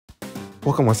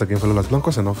Welcome once again, fellow Los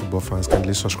Blancos and all football fans.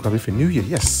 Kindly subscribe if you're new here.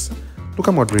 Yes, Luka,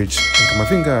 Modric and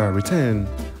Camavinga return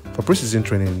for preseason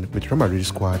training with Real Madrid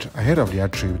squad ahead of their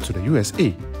trip to the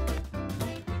USA.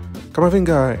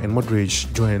 Camavinga and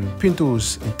Modric join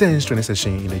Pinto's intense training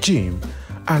session in the gym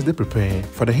as they prepare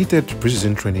for the heated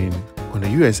preseason training on the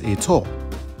USA tour.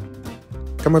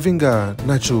 Camavinga,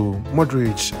 Nacho,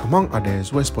 Modric, among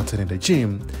others, were spotted in the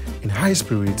gym in high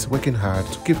spirits, working hard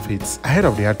to keep fit ahead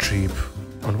of their trip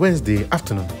on Wednesday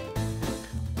afternoon.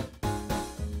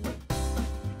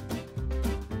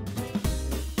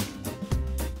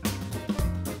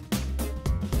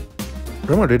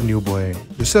 Real Madrid new boy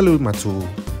Luka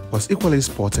was equally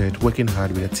spotted working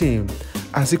hard with the team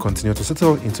as he continued to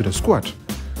settle into the squad.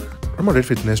 Real Madrid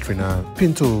fitness trainer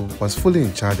Pinto was fully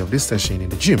in charge of this session in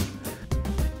the gym.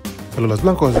 Fellow Los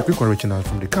Blancos, a quick one reaching out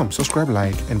from the camp. Subscribe,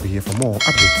 like, and be here for more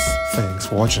updates. Thanks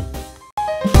for watching.